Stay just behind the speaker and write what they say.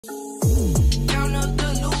Hey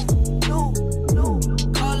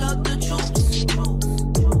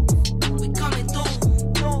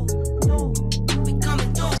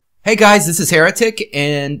guys, this is Heretic,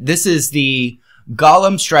 and this is the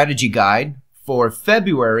Golem strategy guide for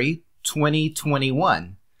February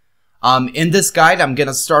 2021. In this guide, I'm going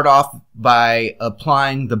to start off by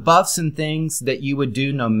applying the buffs and things that you would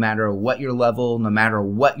do no matter what your level, no matter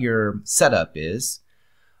what your setup is.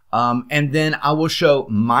 And then I will show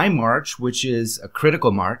my march, which is a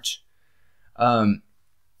critical march. And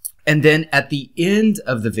then at the end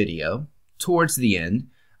of the video, towards the end,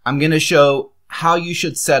 I'm going to show how you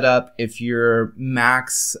should set up if your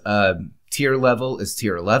max tier level is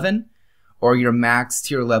tier 11 or your max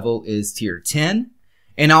tier level is tier 10.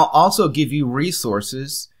 And I'll also give you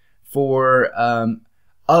resources for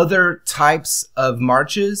other types of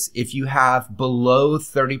marches if you have below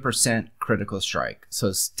 30% critical strike.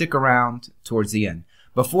 So stick around towards the end.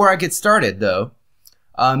 Before I get started though,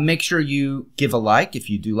 make sure you give a like if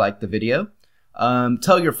you do like the video.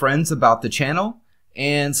 Tell your friends about the channel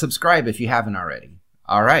and subscribe if you haven't already.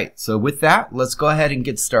 All right, so with that, let's go ahead and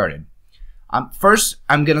get started. First,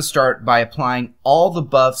 I'm going to start by applying all the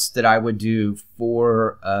buffs that I would do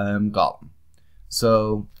for Golem.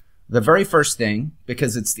 So the very first thing,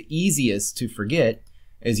 because it's the easiest to forget,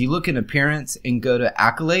 is you look in Appearance and go to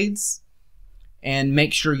Accolades and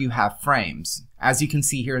make sure you have frames. As you can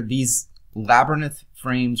see here, these labyrinth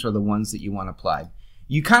frames are the ones that you want applied.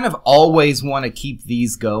 You kind of always want to keep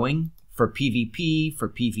these going for PvP, for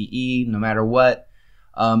PvE, no matter what.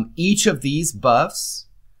 Each of these buffs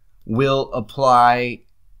will apply,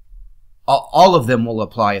 all of them will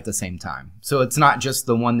apply at the same time. So it's not just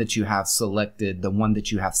the one that you have selected, the one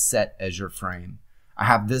that you have set as your frame. I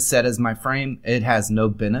have this set as my frame. It has no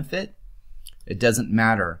benefit. It doesn't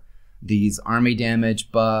matter. These army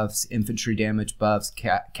damage buffs, infantry damage buffs,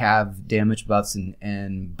 cav damage buffs,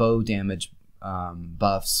 and bow damage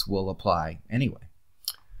buffs will apply anyway.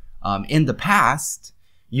 In the past,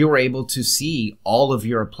 you were able to see all of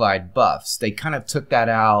your applied buffs. They kind of took that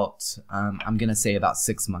out, I'm going to say about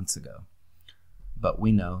 6 months ago. But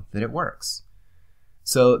we know that it works.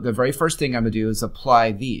 So the very first thing I'm going to do is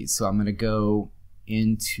apply these. So I'm going to go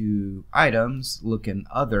into Items, look in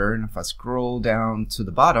Other, and if I scroll down to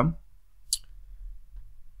the bottom,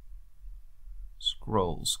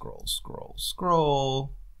 scroll,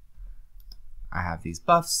 I have these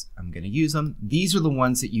buffs. I'm going to use them. These are the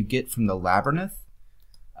ones that you get from the Labyrinth.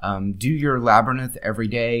 Do your Labyrinth every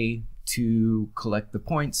day to collect the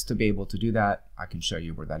points to be able to do that. I can show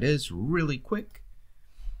you where that is really quick.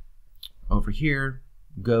 Over here,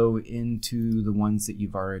 go into the ones that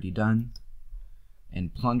you've already done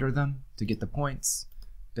and plunder them to get the points.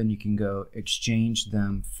 Then you can go exchange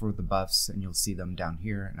them for the buffs and you'll see them down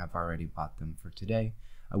here, and I've already bought them for today.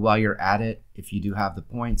 While you're at it, if you do have the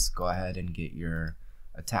points, go ahead and get your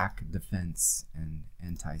attack, defense, and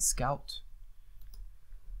anti-scout.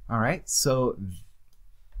 Alright, so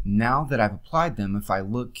now that I've applied them, if I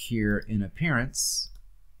look here in Appearance,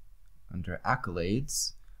 under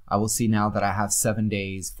Accolades, I will see now that I have 7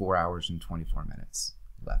 days, 4 hours, and 24 minutes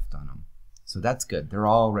left on them. So that's good. They're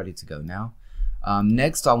all ready to go now.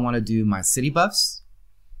 Next, I want to do my city buffs.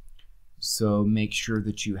 So make sure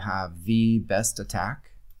that you have the best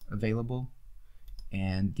attack available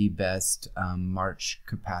and the best march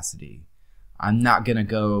capacity. I'm not gonna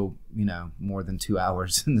go, more than 2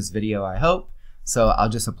 hours in this video, I hope. So I'll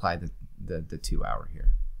just apply the 2 hour here.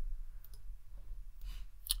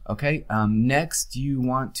 Okay, next you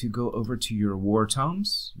want to go over to your War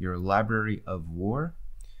Tomes, your Library of War.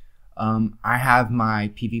 I have my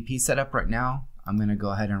PvP set up right now. I'm gonna go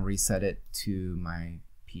ahead and reset it to my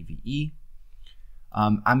PvE.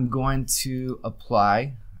 I'm going to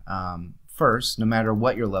apply first, no matter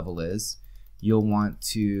what your level is, you'll want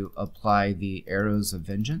to apply the Arrows of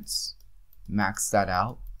Vengeance, max that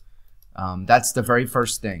out. That's the very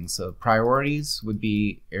first thing. So priorities would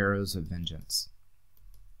be Arrows of Vengeance.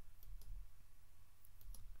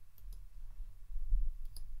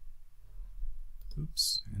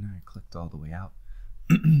 Oops, and I clicked all the way out.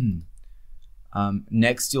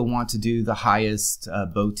 Next, you'll want to do the highest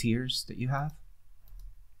bow tiers that you have.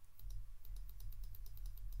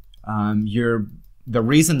 The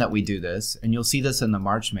reason that we do this, and you'll see this in the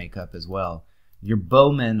March makeup as well, your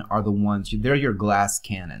bowmen are the ones, they're your glass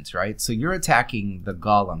cannons, right? So you're attacking the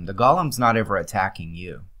Golem. The Golem's not ever attacking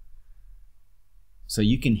you. So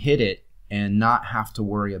you can hit it and not have to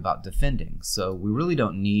worry about defending. So we really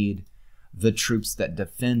don't need the troops that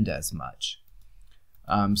defend as much.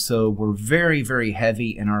 So we're very, very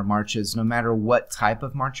heavy in our marches. No matter what type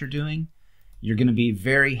of march you're doing, you're going to be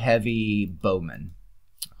very heavy bowmen.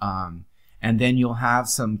 And then you'll have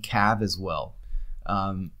some cav as well.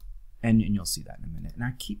 And you'll see that in a minute. And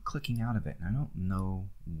I keep clicking out of it, and I don't know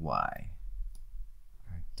why.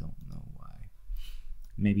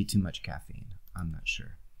 Maybe too much caffeine. I'm not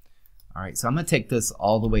sure. All right, so I'm going to take this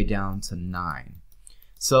all the way down to 9.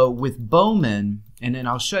 So with Bowman, and then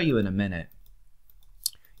I'll show you in a minute,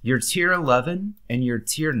 your tier 11 and your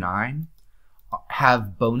tier 9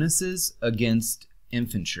 have bonuses against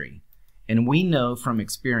infantry. And we know from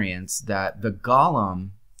experience that the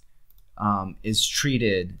Golem is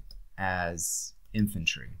treated as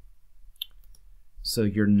infantry. So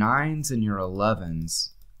your 9s and your 11s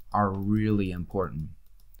are really important.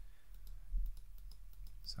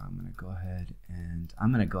 So I'm going to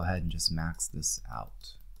go ahead and just max this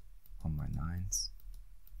out on my 9s.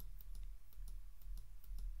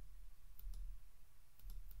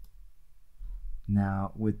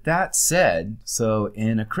 Now, with that said, so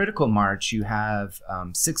in a critical march, you have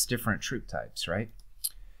 6 different troop types, right?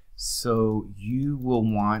 So you will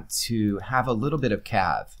want to have a little bit of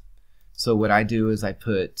cav. So what I do is I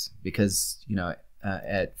put, because,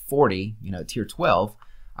 at 40, tier 12,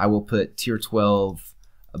 I will put tier 12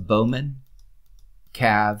 Bowman,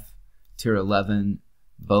 cav, tier 11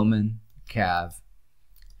 Bowman, cav,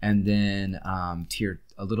 and then a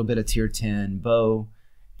little bit of tier 10 bow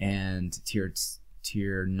and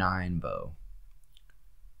tier 9 bow.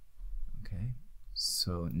 Okay,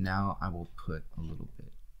 so now I will put a little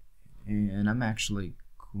bit, and I'm actually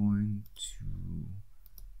going to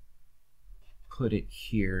put it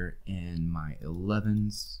here in my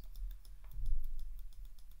 11s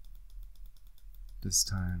this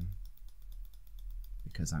time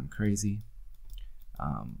because I'm crazy.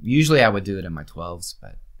 Usually I would do it in my 12s,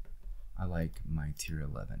 but I like my tier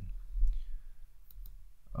 11.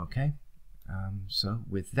 Okay, so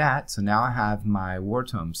with that, so now I have my war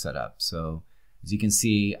tome set up. So as you can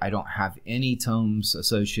see, I don't have any tomes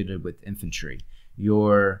associated with infantry.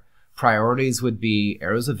 Your priorities would be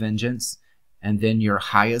Arrows of Vengeance, and then your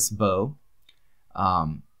highest bow,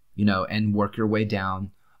 and work your way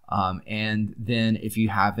down. And then if you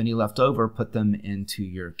have any left over, put them into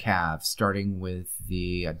your cav, starting with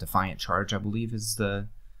the Defiant Charge, I believe is the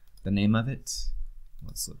name of it.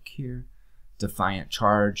 Let's look here. Defiant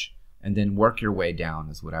Charge, and then work your way down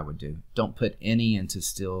is what I would do. Don't put any into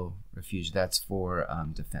Steel Refuge. That's for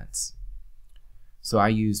defense. So I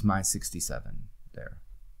use my 67 there.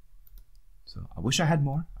 So I wish I had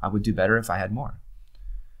more. I would do better if I had more.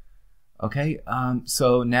 Okay,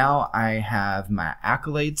 so now I have my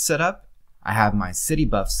accolades set up, I have my city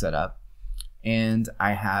buff set up, and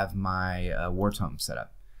I have my war tome set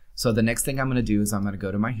up. So the next thing I'm going to do is I'm going to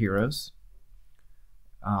go to my heroes.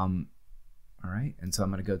 All right, and so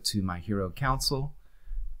I'm going to go to my hero council.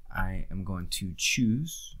 I am going to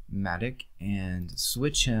choose Matic and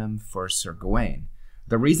switch him for Sir Gawain.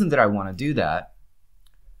 The reason that I want to do that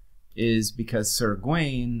is because Sir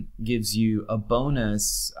Gawain gives you a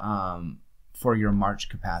bonus for your march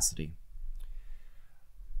capacity.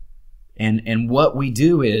 And what we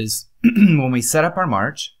do is when we set up our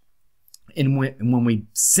march and when we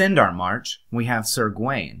send our march, we have Sir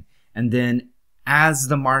Gawain. And then as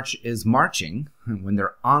the march is marching, when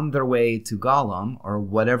they're on their way to Golem or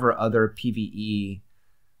whatever other PvE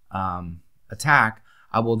attack,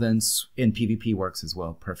 I will then, in PvP works as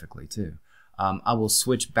well perfectly too. I will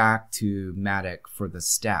switch back to Matic for the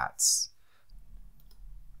stats.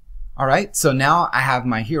 All right, so now I have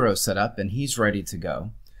my hero set up and he's ready to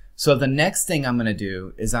go. So the next thing I'm going to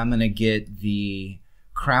do is I'm going to get the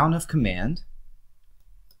Crown of Command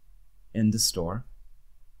in the store.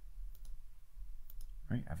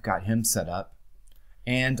 All right, I've got him set up.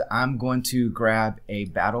 And I'm going to grab a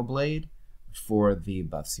Battle Blade for the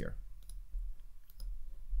buffs here.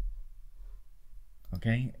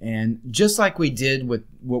 Okay, and just like we did with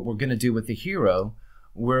what we're going to do with the hero,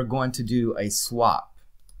 we're going to do a swap.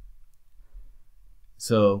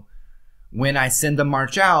 So when I send the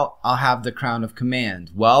march out, I'll have the Crown of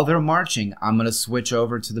Command. While they're marching, I'm going to switch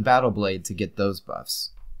over to the Battle Blade to get those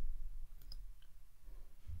buffs.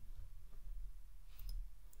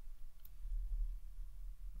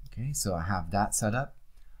 Okay, so I have that set up.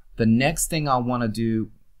 The next thing I'll want to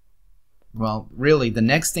do, well, really, the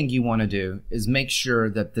next thing you want to do is make sure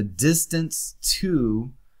that the distance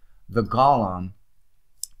to the Golem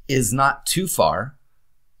is not too far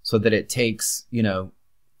so that it takes,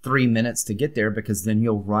 3 minutes to get there, because then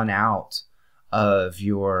you'll run out of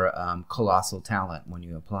your colossal talent when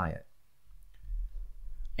you apply it.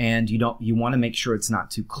 And you want to make sure it's not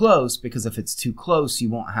too close, because if it's too close, you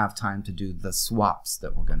won't have time to do the swaps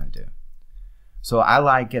that we're going to do. So I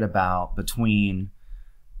like it about between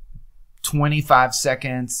 25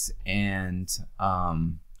 seconds and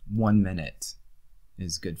 1 minute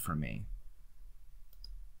is good for me.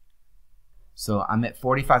 So I'm at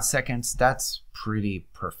 45 seconds. That's pretty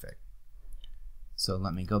perfect. So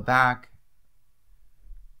let me go back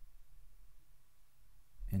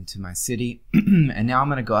into my city. And now I'm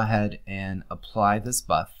going to go ahead and apply this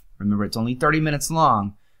buff. Remember, it's only 30 minutes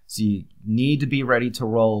long, so you need to be ready to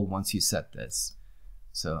roll once you set this.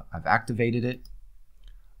 So I've activated it.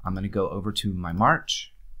 I'm going to go over to my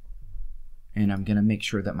march, and I'm going to make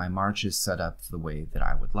sure that my march is set up the way that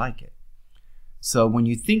I would like it. So when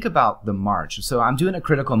you think about the march, so I'm doing a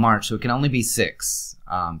critical march, so it can only be 6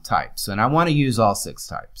 types. And I want to use all 6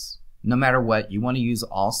 types. No matter what, you want to use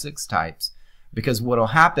all 6 types, because what will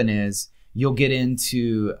happen is you'll get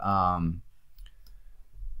into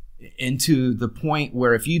the point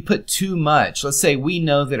where if you put too much, let's say we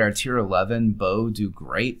know that our tier 11 bow do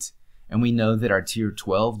great, and we know that our tier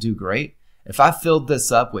 12 do great. If I filled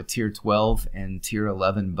this up with tier 12 and tier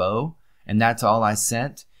 11 bow, and that's all I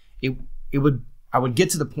sent, I would get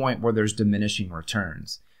to the point where there's diminishing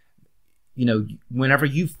returns. You know, whenever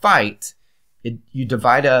you fight, you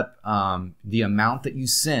divide up the amount that you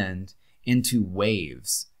send into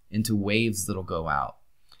waves that'll go out.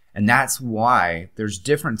 And that's why there's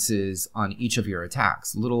differences on each of your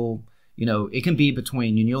attacks. Little, you know, it can be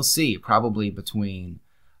between, and you'll see probably between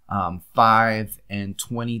 5 and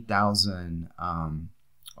 20,000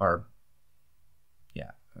 or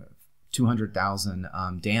 200,000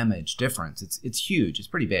 damage difference. It's huge. It's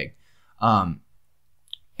pretty big, and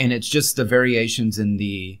it's just the variations in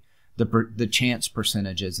the chance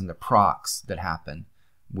percentages and the procs that happen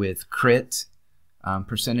with crit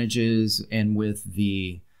percentages, and with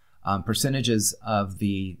the percentages of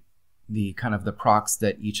the kind of the procs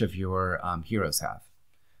that each of your heroes have.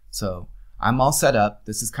 So I'm all set up.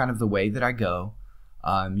 This is kind of the way that I go.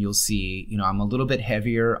 You'll see, you know, I'm a little bit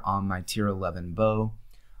heavier on my tier 11 bow.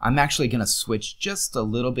 I'm actually going to switch just a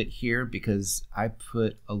little bit here because I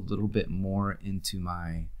put a little bit more into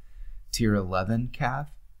my tier 11 cav.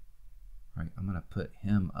 Right, I'm going to put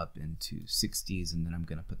him up into 60s, and then I'm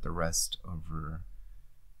going to put the rest over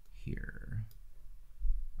here.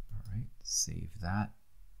 All right, save that.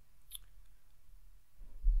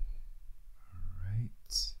 All right,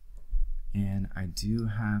 and I do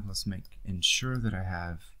have, let's ensure that I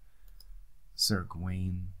have Sir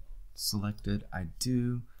Gawain selected. I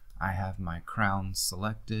do. I have my crown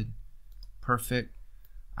selected. Perfect.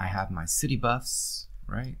 I have my city buffs,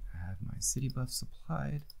 right? I have my city buffs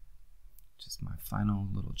applied. Just my final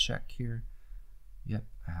little check here. Yep,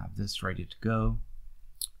 I have this ready to go.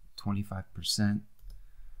 25%.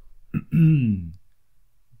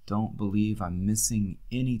 Don't believe I'm missing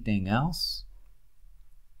anything else.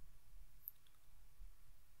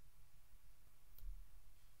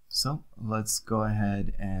 So let's go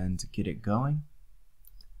ahead and get it going.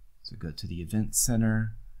 So go to the event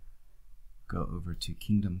center, go over to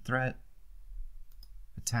Kingdom Threat,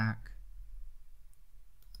 attack,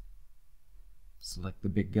 select the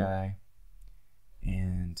big guy,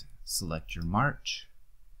 and select your march.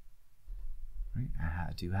 Right,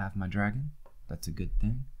 I do have my dragon. That's a good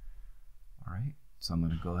thing. All right, so I'm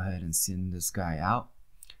going to go ahead and send this guy out.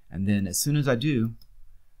 And then as soon as I do,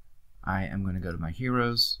 I am going to go to my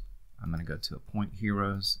heroes. I'm going to go to appoint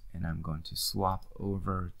heroes, and I'm going to swap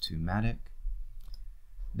over to Matic.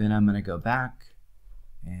 Then I'm going to go back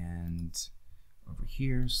and over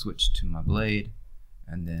here, switch to my blade,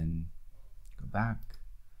 and then go back.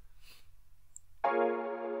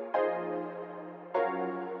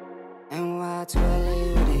 NY to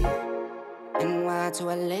LA with it. NY to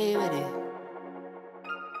LA with it.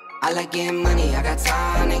 I like getting money, I got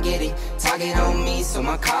time to get it. Target on me, so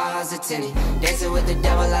my car's a tinny. Dancing with the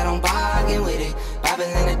devil, I don't bargain with it. Bobbing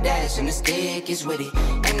in the dash, and the stick is with it.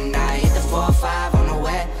 And I hit the 4-5 on the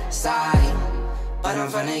west side, but I'm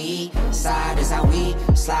from the east side. This how we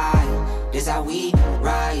slide, this how we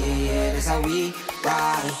ride, yeah, yeah, this how we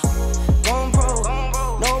ride. Going pro,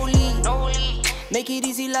 no lead. Make it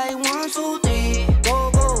easy like 1, 2, 3.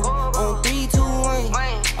 Go, on 3, 2, 1.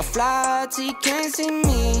 I fly till you can't see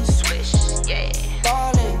me. Swish, yeah.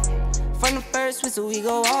 Ballin'. From the first whistle, we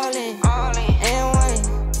go all in. And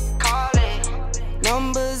 1. Call it.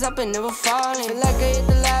 Numbers up and never falling. Feel like I hit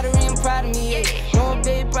the lottery and proud of me, yeah. Know a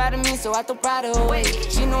babe proud of me, so I throw pride away.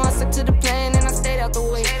 She know I stuck to the plan and I stayed out the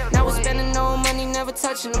way. Now we're spending no money, never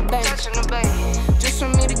touching the bank. Just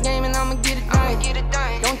from me the game and I'ma get it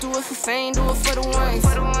done. Don't do it for fame, do it for the ones.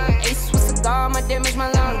 Ace with cigar, my damage, my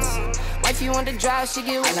lungs. Why If you want to drive, she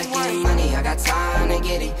get what I like getting money, I got time to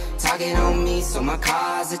get it. Talking on me, so my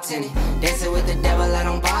car's a tenant. Dancing with the devil, I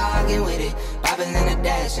don't bargain with it. Bobbing in the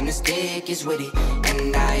dash, and the stick is with it.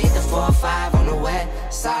 And I hit the 4-5 on the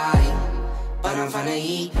west side. But I'm from the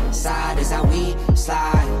east side, this how we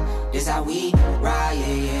slide. This how we ride,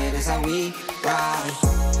 yeah, yeah, this how we ride.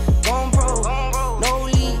 Going pro, no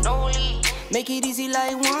lead. Make it easy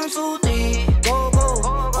like 1, 2, 3. Go,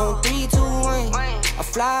 on 3, 2, 1. I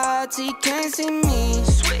fly till you can't see me.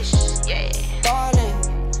 Swish, yeah.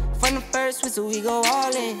 Ballin', from the first whistle we go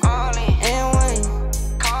all in. And one,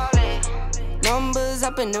 numbers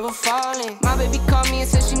up and never falling. My baby called me and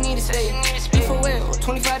said she need to stay. Be for real,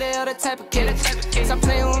 25 the other type of kid. Stop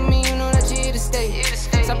playing with me, you know that you here to stay.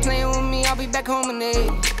 Stop playing with me, I'll be back home in 8.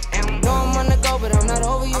 Know I'm on the go, but I'm not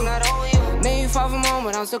over you. Made you far from home,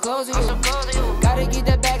 but I'm so close to you. Gotta get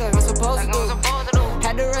that back like I'm supposed to do.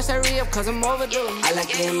 Had to rush, hurry up, cause I'm overdue. I like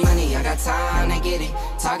getting money, I got time to get it.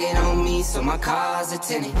 Target on me, so my car's a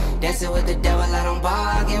tenant. Dancing with the devil, I don't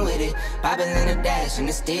bargain with it. Bobbing in the dash, and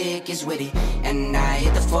the stick is with it. And I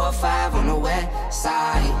hit the 4-5 on the west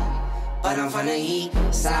side. But I'm from the east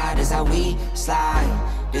side, this how we slide.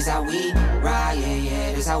 This how we ride, yeah,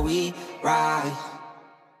 yeah, this how we ride.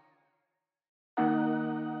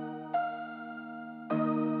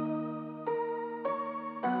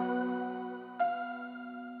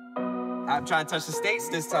 I'm trying to touch the states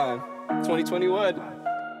this time. 2021.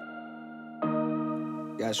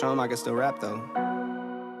 Gotta show him I can still rap though.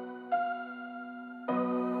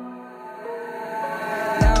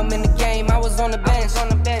 Now I'm in the game, I was on the bench.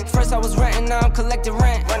 First I was renting, now I'm collecting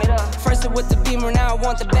rent. First it with the Beamer, now I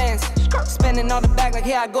want the Benz. Spending all the bag like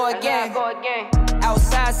here I go again.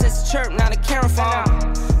 Outside says chirp, now the camera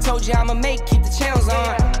phone. Told you I'ma make, keep the channels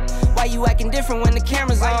on. Why you acting different when the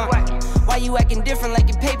camera's on? Why you acting different like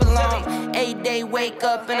your paper long? 8-day wake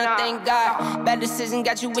up and I thank God. Bad decision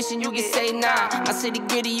got you wishing you could say nah. My city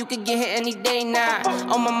gritty, you could get hit any day now.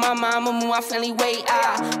 On my mama, I'ma move my family way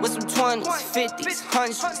out. With some 20s, 50s,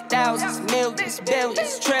 hundreds, thousands, millions,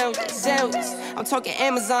 billions, trillions, zillions. I'm talking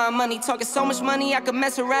Amazon money, talking so much money I could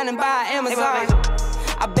mess around and buy Amazon.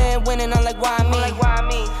 I been winning, I'm like, why me?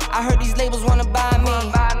 I heard these labels wanna buy me.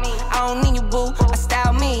 I don't need you, boo, I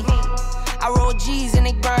style me. I roll G's and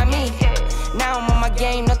they grind me. Now I'm on my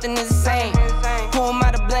game, nothing is the same. Who am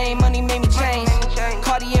I to blame? Money made me change.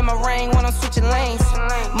 Cardi in my ring when I'm switching lanes.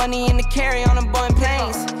 Money in the carry on them Boeing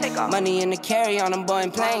planes. Money in the carry on them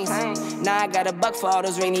Boeing planes. Now I got $1 for all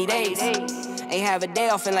those rainy days. Ain't have a day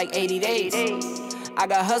off in like 80 days. I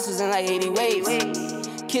got hustles in like 80 ways.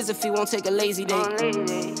 Kids if he won't take a lazy day.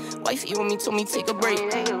 Wifey on me told me take a break.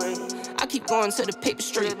 I keep going to the paper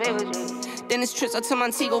straight. Then it's trips out to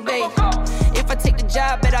Montego Bay. If I take the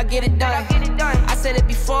job, bet I get it done. I said it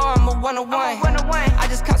before, I'm a 101. I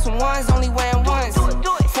just caught some ones, only wearing ones.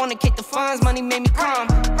 Fornicate the funds, money made me calm.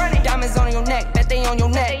 Diamonds on your neck, bet they on your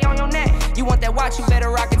neck. You want that watch, you better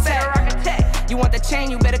rock a tech. You want that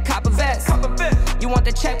chain, you better cop a vest. You want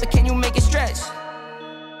the check, but can you make it stretch?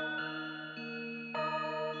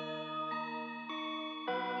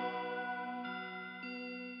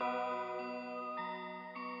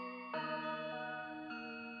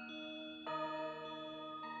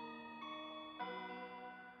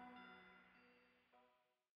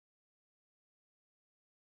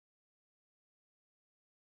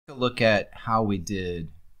 Look at how we did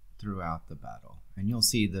throughout the battle, and you'll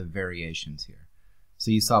see the variations here.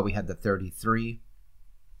 So you saw we had the 33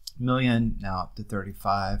 million, now up to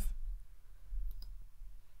 35,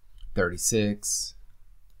 36,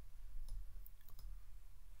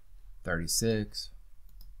 36,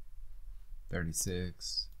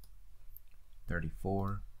 36,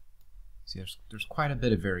 34. See, there's quite a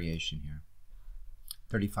bit of variation here.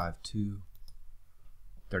 35.2,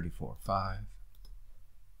 34.5,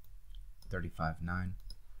 35.9.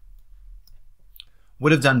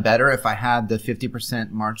 Would have done better if I had the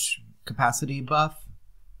 50% March capacity buff.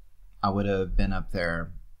 I would have been up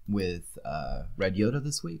there with Red Yoda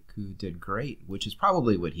this week, who did great, which is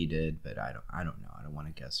probably what he did, but I don't know. I don't want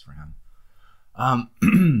to guess for him.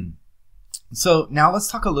 So now let's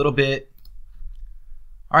talk a little bit.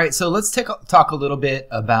 All right, so let's talk a little bit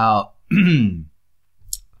about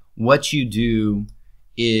what you do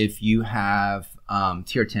if you have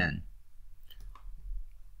tier 10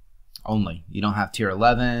 only. You don't have tier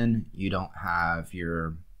 11. You don't have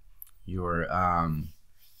your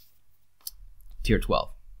tier 12.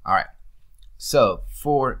 All right. So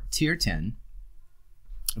for tier 10,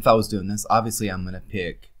 if I was doing this, obviously I'm going to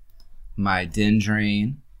pick my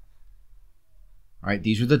Dendrain. All right.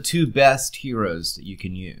 These are the two best heroes that you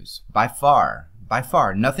can use by far. By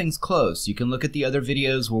far, nothing's close. You can look at the other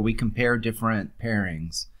videos where we compare different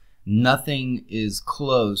pairings. Nothing is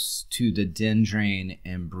close to the Dendrain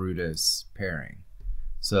and Brutus pairing.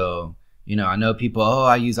 So, you know, I know people, oh,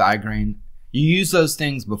 I use iGrain. You use those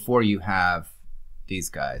things before you have these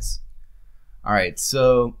guys. All right,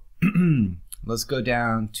 so let's go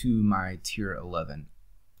down to my tier 11.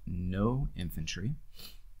 No infantry.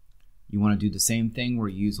 You want to do the same thing where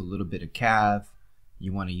you use a little bit of cav.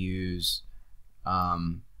 You want to use,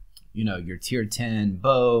 you know, your tier 10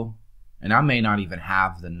 bow. And I may not even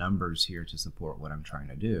have the numbers here to support what I'm trying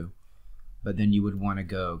to do. But then you would want to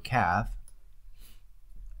go cav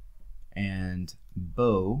and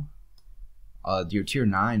bow. Your tier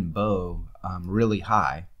 9 bow really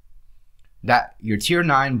high. That your tier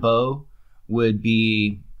 9 bow would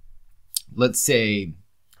be, let's say,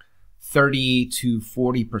 30 to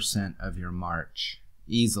 40% of your march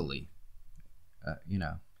easily. You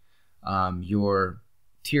know, your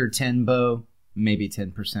tier 10 bow, maybe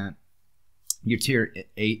 10%. Your tier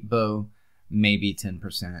 8 bow, maybe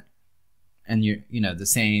 10%. And you know, the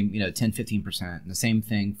same, you know, 10, 15%. The same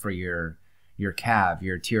thing for your cav.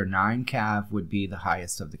 Your tier 9 cav would be the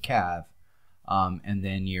highest of the cav. And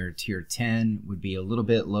then your tier 10 would be a little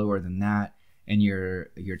bit lower than that. And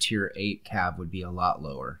your tier 8 cav would be a lot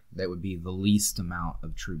lower. That would be the least amount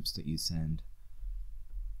of troops that you send.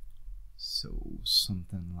 So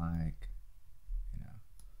something like, you know,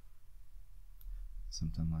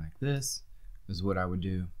 something like this is what I would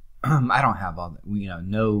do. I don't have all that, you know,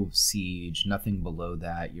 no siege, nothing below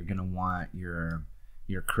that. You're gonna want your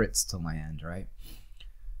crits to land, right?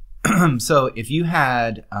 So if you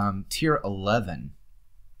had tier 11,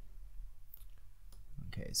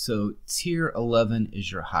 okay, so tier 11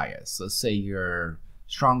 is your highest. Let's say your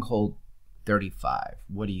stronghold 35.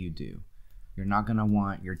 What do? You're not gonna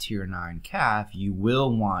want your tier 9 cav. You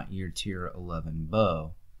will want your tier 11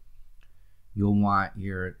 bow. You'll want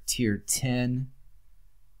your tier 10.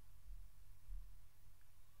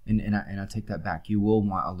 And I take that back. You will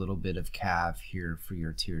want a little bit of cav here for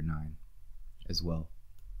your tier 9 as well.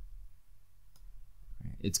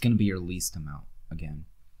 It's going to be your least amount again.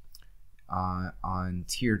 On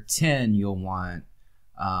tier 10, you'll want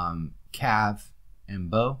cav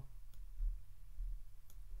and bow.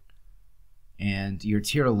 And your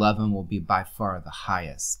tier 11 will be by far the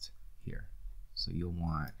highest here. So you'll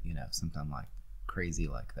want, you know, something like crazy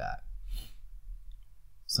like that.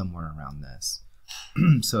 Somewhere around this.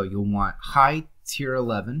 So you'll want high tier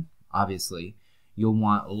 11, obviously. You'll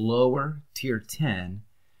want lower tier 10.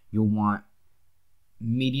 You'll want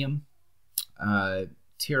medium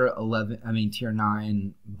tier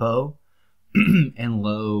 9 bow and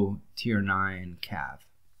low tier 9 cav.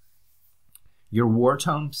 Your war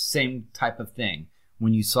tome, same type of thing.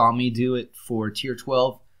 When you saw me do it for tier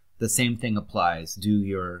 12, the same thing applies. Do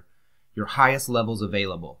your highest levels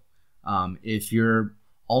available. If you're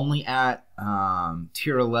only at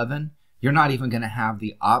tier 11, you're not even going to have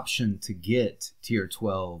the option to get tier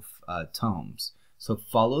 12 tomes. So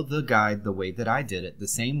follow the guide the way that I did it, the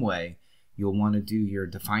same way. You'll want to do your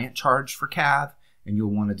Defiant Charge for cav, and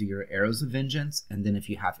you'll want to do your Arrows of Vengeance, and then if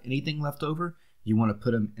you have anything left over, you want to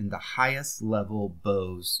put them in the highest level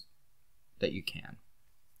bows that you can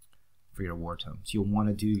for your war tomes. You'll want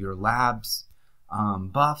to do your labs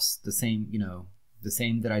buffs the same, you know, the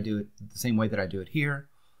same that I do it, the same way that I do it here.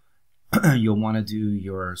 You'll want to do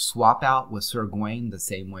your swap out with Sir Gawain the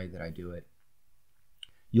same way that I do it.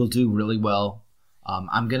 You'll do really well.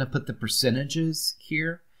 I'm going to put the percentages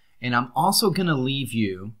here, and I'm also going to leave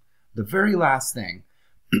you the very last thing.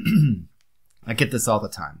 I get this all the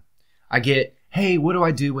time. I get, hey, what do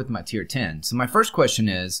I do with my tier 10? So my first question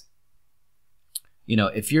is, you know,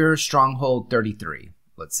 if you're stronghold 33,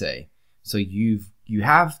 let's say, so you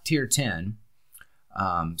have tier 10,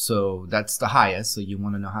 so that's the highest, so you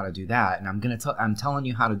want to know how to do that, and I'm telling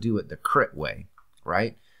you how to do it the crit way,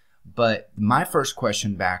 right? But my first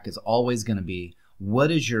question back is always going to be,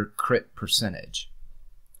 what is your crit percentage?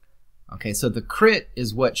 Okay, so the crit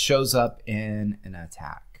is what shows up in an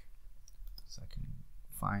attack. So I can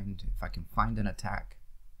find, if I can find an attack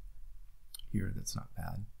here that's not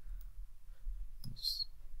bad.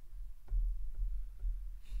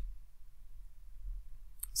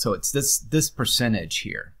 So it's this percentage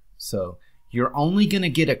here. So you're only going to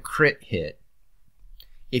get a crit hit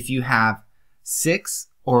if you have 6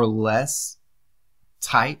 or less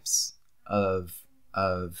types of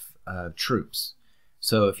troops.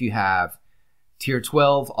 So if you have tier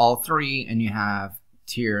 12 all 3 and you have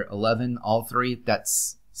tier 11 all 3,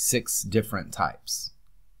 that's 6 different types.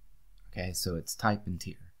 Okay, so it's type and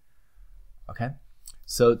tier. Okay,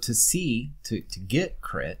 so to get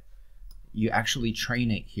crit, you actually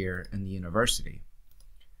train it here in the university.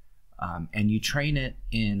 And you train it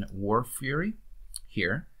in War Fury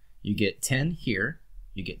here. You get 10 here,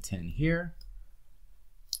 you get 10 here,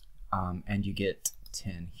 and you get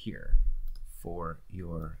 10 here for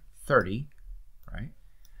your 30, right?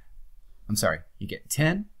 I'm sorry, you get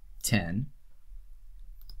 10, 10,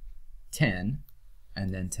 10,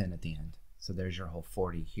 and then 10 at the end. So there's your whole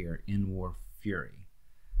 40 here in War Fury.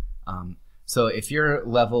 So if you're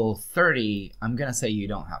level 30, I'm going to say you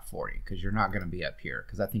don't have 40 because you're not going to be up here,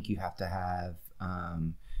 because I think you have to have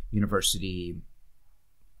university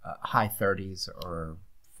high 30s or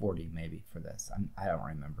 40 maybe for this. I don't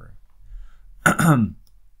remember.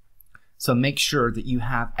 So make sure that you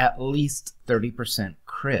have at least 30%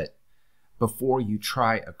 crit before you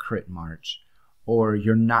try a crit march, or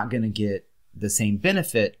you're not going to get the same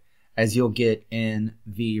benefit as you'll get in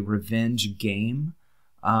the Revenge Game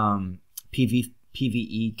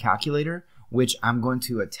PvE calculator, which I'm going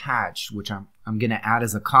to attach, which I'm going to add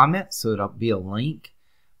as a comment, so it'll be a link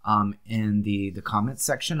in the comment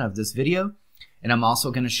section of this video. And I'm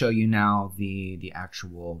also going to show you now the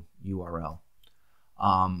actual URL.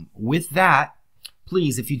 With that,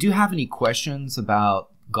 please, if you do have any questions about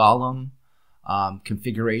Golem,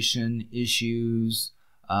 configuration issues,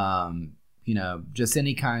 you know, just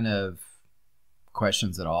any kind of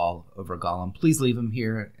questions at all over Golem, please leave them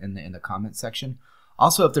here in the comment section.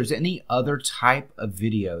 Also, if there's any other type of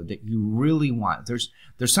video that you really want, there's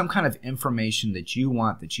some kind of information that you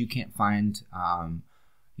want that you can't find,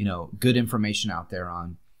 you know, good information out there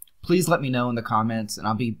on, please let me know in the comments, and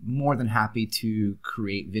I'll be more than happy to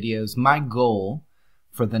create videos. My goal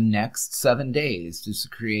for the next 7 days is to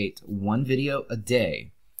create 1 video a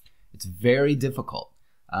day. It's very difficult.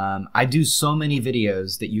 I do so many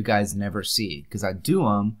videos that you guys never see because I do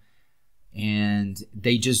them and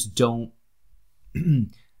they just don't,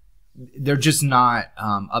 they're just not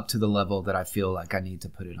up to the level that I feel like I need to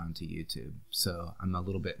put it onto YouTube. So I'm a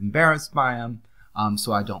little bit embarrassed by them,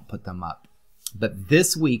 so I don't put them up. But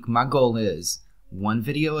this week, my goal is 1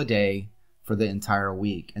 video a day for the entire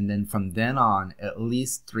week. And then from then on, at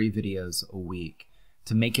least 3 videos a week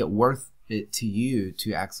to make it worth it to you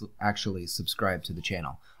to actually subscribe to the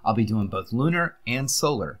channel. I'll be doing both lunar and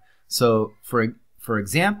solar. So for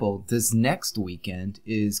example, this next weekend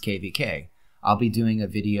is KVK. I'll be doing a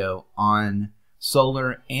video on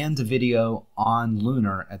solar and a video on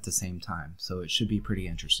lunar at the same time. So it should be pretty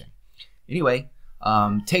interesting. Anyway,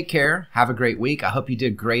 take care. Have a great week. I hope you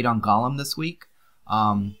did great on Golem this week.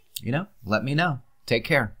 You know, let me know. Take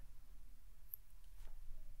care.